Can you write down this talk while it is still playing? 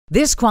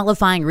This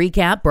qualifying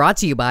recap brought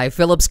to you by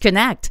Phillips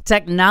Connect,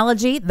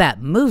 technology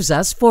that moves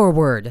us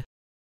forward.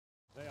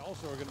 They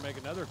also are going to make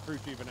another crew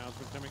chief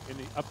announcement coming in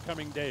the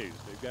upcoming days.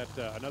 They've got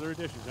another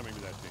addition coming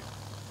to that team.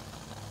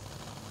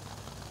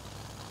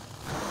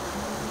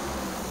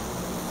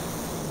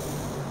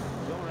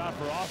 Going out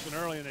for Austin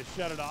early, and they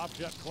shut it off.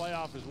 Shut Clay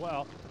off as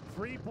well.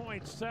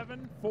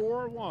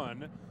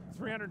 3.741,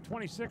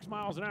 326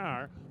 miles an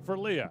hour for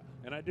Leah.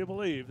 And I do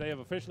believe they have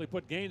officially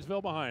put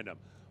Gainesville behind them.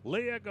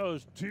 Leah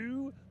goes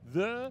to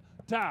the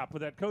top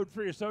with that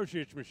code-free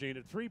associates machine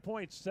at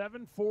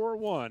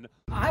 3.741.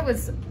 I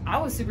was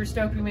super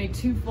stoked. We made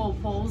 2 full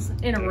pulls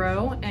in a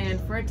row, and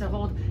for it to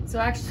hold. So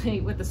actually,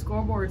 with the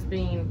scoreboards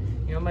being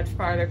much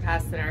farther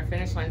past than our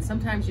finish line,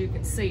 sometimes you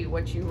can see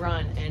what you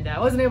run, and I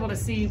wasn't able to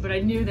see, but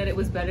I knew that it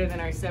was better than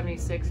our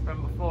 76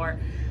 from before.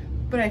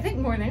 But I think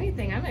more than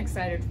anything, I'm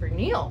excited for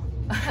Neil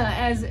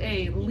as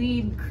a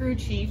lead crew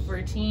chief for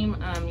a team.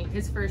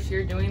 His first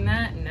year doing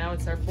that, and now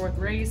it's our 4th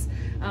race.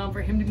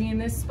 For him to be in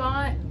this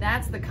spot,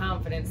 that's the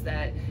confidence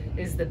that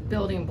is the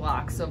building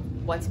blocks of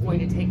what's going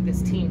to take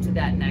this team to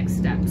that next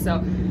step.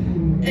 So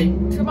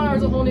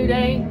tomorrow's a whole new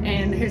day,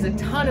 and there's a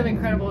ton of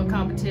incredible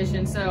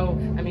competition. So,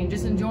 I mean,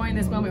 just enjoying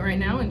this moment right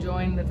now,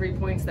 enjoying the 3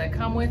 points that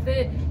come with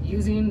it,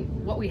 using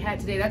what we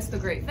had today. That's the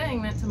great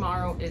thing, that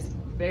tomorrow is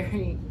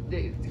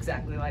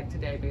exactly like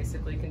today,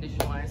 basically,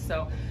 condition-wise.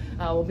 So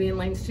we'll be in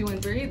lanes 2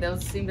 and 3.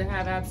 Those seem to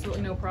have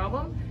absolutely no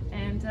problem,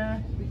 and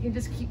we can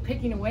just keep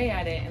picking away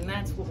at it, and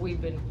that's what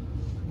we've been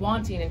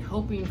wanting and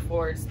hoping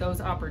for, is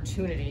those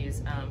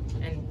opportunities.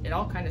 And it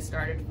all kind of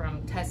started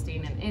from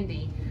testing in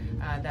Indy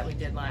that we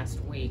did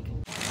last week.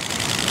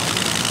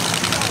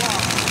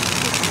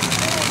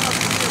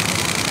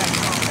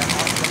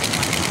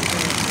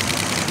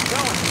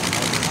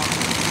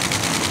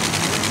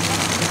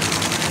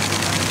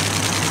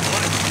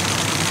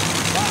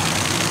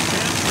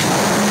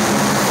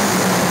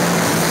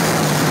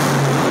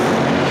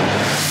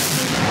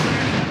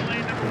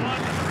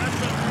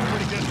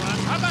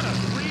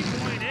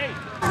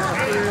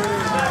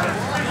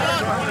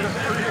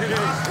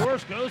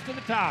 Goes to the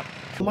top.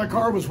 My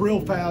car was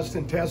real fast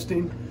in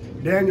testing.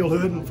 Daniel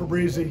Hood and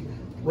Fabrizi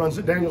runs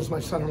it. Daniel's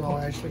my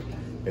son-in-law, actually,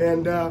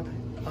 and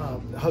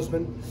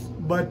husband.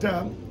 But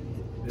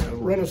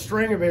ran a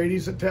string of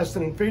 80s at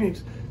testing in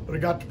Phoenix, but I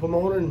got to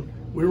Pomona and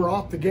we were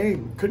off the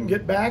game. Couldn't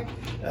get back.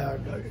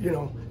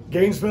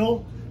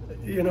 Gainesville,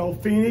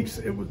 Phoenix,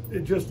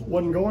 it just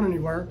wasn't going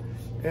anywhere.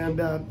 And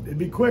it'd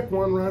be quick,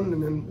 one run,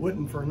 and then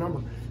wouldn't for a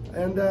number.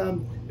 And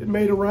it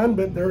made a run,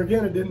 but there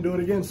again, it didn't do it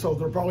again, so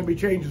there'll probably be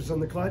changes in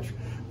the clutch.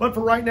 But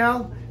for right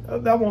now,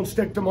 that won't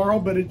stick tomorrow,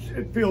 but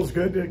it feels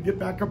good to get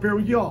back up here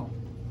with y'all.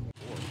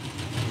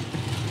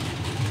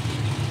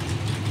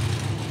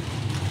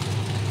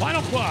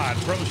 Final quad,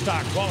 Pro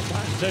Stock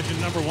qualifying session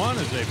number 1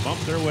 as they bump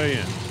their way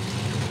in.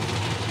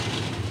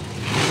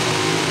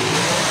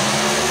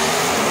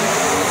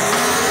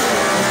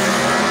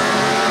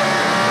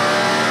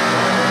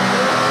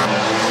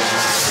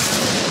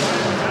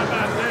 How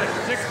about this?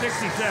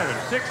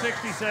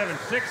 667,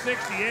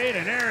 668,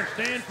 and Aaron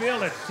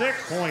Stanfield at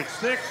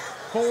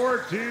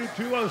 6.642,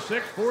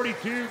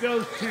 206.42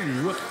 goes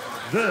to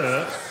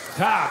the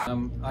top.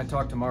 I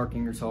talked to Mark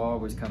Ingersoll. I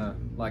always kind of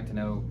like to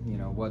know,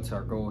 what's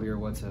our goal here?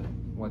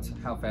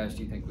 How fast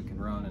do you think we can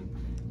run? And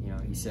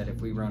he said if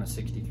we run a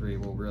 63,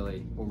 we'll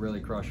really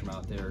crush them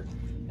out there.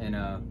 And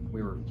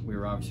we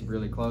were obviously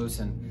really close.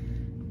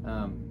 And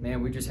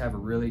man, we just have a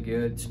really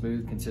good,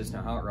 smooth,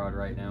 consistent hot rod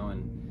right now,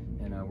 and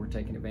we're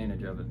taking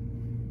advantage of it.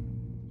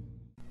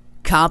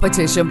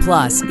 Competition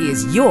Plus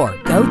is your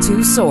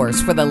go-to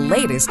source for the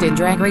latest in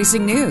drag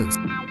racing news.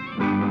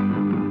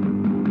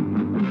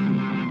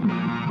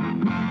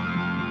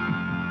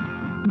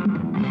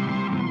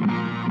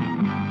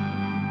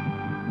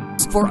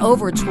 For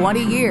over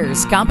 20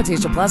 years,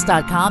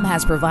 CompetitionPlus.com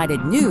has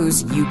provided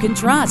news you can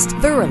trust,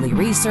 thoroughly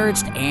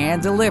researched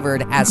and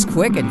delivered as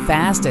quick and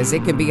fast as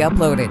it can be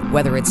uploaded.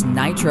 Whether it's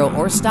nitro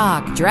or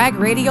stock, drag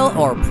radial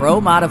or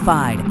pro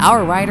modified,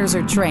 our writers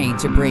are trained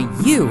to bring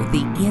you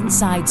the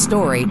inside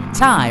story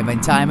time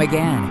and time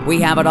again.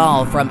 We have it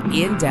all, from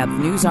in-depth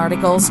news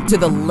articles to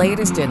the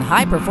latest in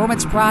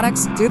high-performance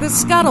products to the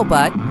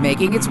scuttlebutt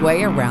making its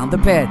way around the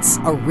pits.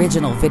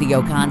 Original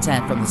video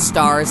content from the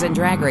stars in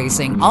drag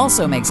racing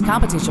also makes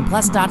CompetitionPlus.com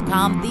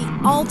the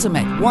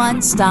ultimate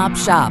one-stop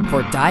shop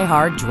for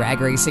die-hard drag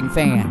racing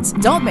fans.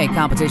 Don't make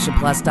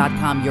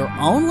CompetitionPlus.com your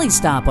only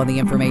stop on the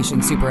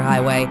information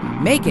superhighway.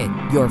 Make it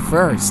your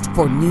first.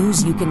 For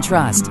news you can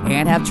trust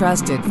and have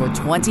trusted for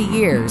 20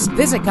 years,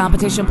 visit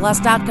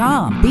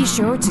CompetitionPlus.com. Be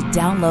sure to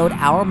download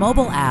our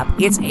mobile app.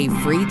 It's a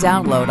free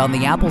download on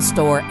the Apple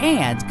Store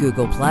and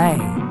Google Play.